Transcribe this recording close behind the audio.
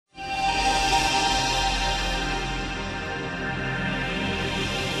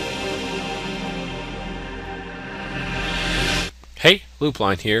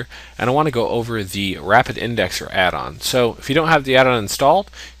Loopline here, and I want to go over the Rapid Indexer add-on. So if you don't have the add-on installed,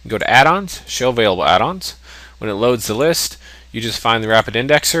 you can go to Add-ons, Show Available Add-ons. When it loads the list, you just find the Rapid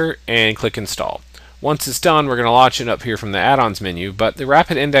Indexer and click Install. Once it's done, we're going to launch it up here from the Add-ons menu, but the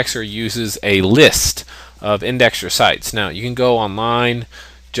Rapid Indexer uses a list of indexer sites. Now, you can go online,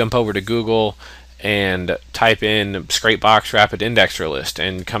 jump over to Google, and type in Scrapebox Rapid Indexer List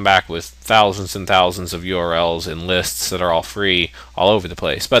and come back with thousands and thousands of URLs and lists that are all free all over the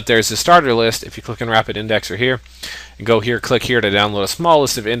place. But there's a starter list. If you click on Rapid Indexer here and go here, click here to download a small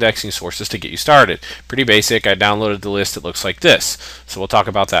list of indexing sources to get you started. Pretty basic. I downloaded the list. It looks like this. So we'll talk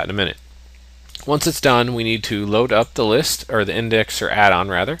about that in a minute. Once it's done, we need to load up the list, or the indexer add-on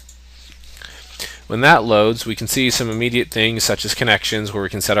rather. When that loads, we can see some immediate things such as connections, where we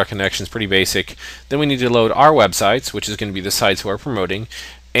can set our connections, pretty basic. Then we need to load our websites, which is going to be the sites we're promoting,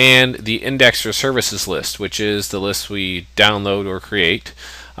 and the indexer services list, which is the list we download or create.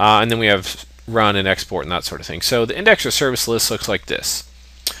 And then we have run and export and that sort of thing. So the indexer service list looks like this.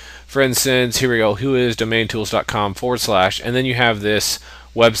 For instance, here we go, whoisdomaintools.com/, and then you have this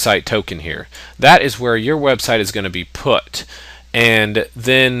website token here. That is where your website is going to be put. And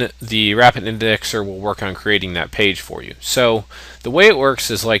then the Rapid Indexer will work on creating that page for you. So the way it works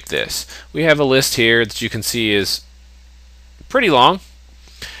is like this. We have a list here that you can see is pretty long,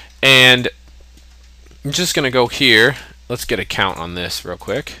 and I'm just going to go here. Let's get a count on this real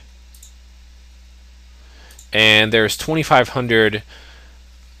quick. And there's 2,500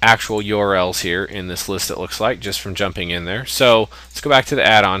 actual URLs here in this list, it looks like, just from jumping in there. So let's go back to the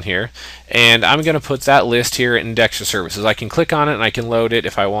add-on here, and I'm going to put that list here in indexer services. I can click on it and I can load it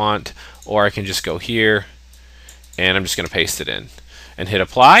if I want, or I can just go here and I'm just going to paste it in and hit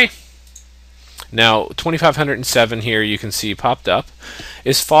apply. Now 2,507 here you can see popped up.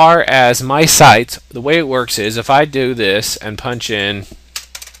 As far as my sites, the way it works is if I do this and punch in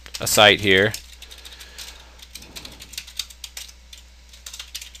a site here,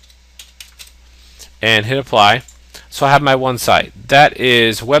 and hit apply. So I have my one site. That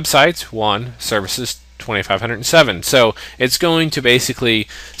is websites 1, services 2,507. So it's going to basically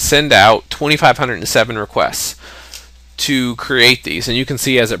send out 2,507 requests to create these. And you can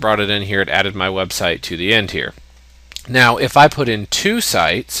see as it brought it in here, it added my website to the end here. Now if I put in 2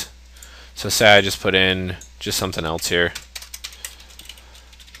 sites, so say I just put in just something else here,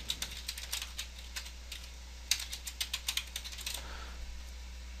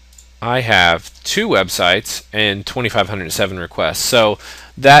 I have 2 websites and 2,507 requests. So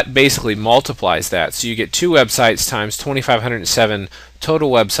that basically multiplies that. So you get 2 websites times 2,507 total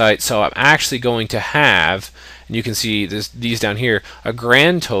websites. So I'm actually going to have, and you can see these down here, a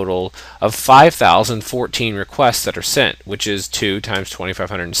grand total of 5,014 requests that are sent, which is 2 times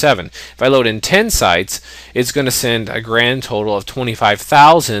 2,507. If I load in 10 sites, it's going to send a grand total of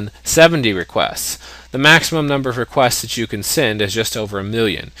 25,070 requests. The maximum number of requests that you can send is just over 1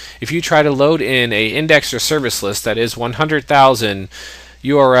 million. If you try to load in a indexer service list that is 100,000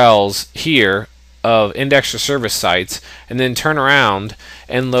 URLs here of indexer service sites, and then turn around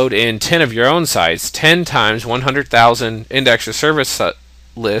and load in 10 of your own sites, 10 times 100,000 indexer service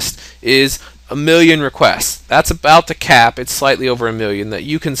list is 1 million requests. That's about the cap. It's slightly over 1 million that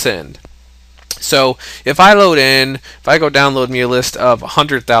you can send. So if I go download me a list of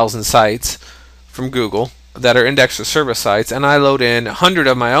 100,000 sites from Google that are indexer service sites, and I load in 100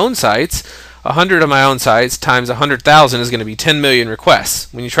 of my own sites, 100 of my own sites times 100,000 is going to be 10 million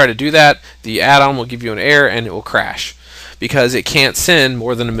requests. When you try to do that, the add-on will give you an error and it will crash because it can't send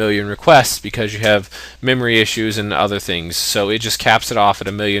more than 1 million requests because you have memory issues and other things. So it just caps it off at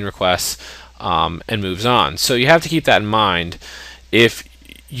 1 million requests and moves on. So you have to keep that in mind. If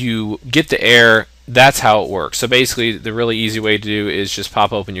you get the error, that's how it works. So basically the really easy way to do is just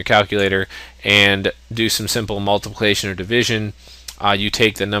pop open your calculator and do some simple multiplication or division. You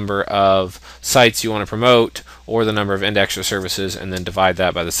take the number of sites you want to promote or the number of indexer services and then divide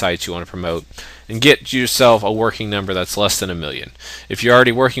that by the sites you want to promote and get yourself a working number that's less than 1 million. If you're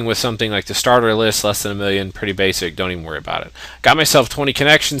already working with something like the starter list, less than 1 million, pretty basic, don't even worry about it. Got myself 20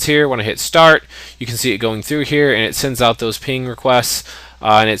 connections here. When I hit start, you can see it going through here and it sends out those ping requests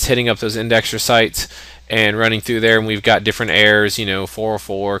and it's hitting up those indexer sites and running through there, and we've got different errors,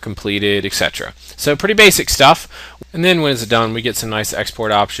 404, completed, etc. So pretty basic stuff. And then when it's done, we get some nice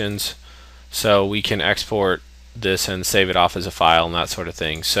export options, so we can export this and save it off as a file and that sort of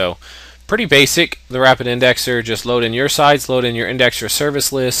thing. So pretty basic, the Rapid Indexer. Just load in your sites, load in your indexer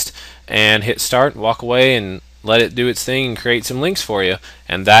service list, and hit start, walk away, and let it do its thing and create some links for you.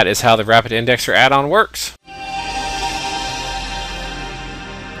 And that is how the Rapid Indexer add-on works.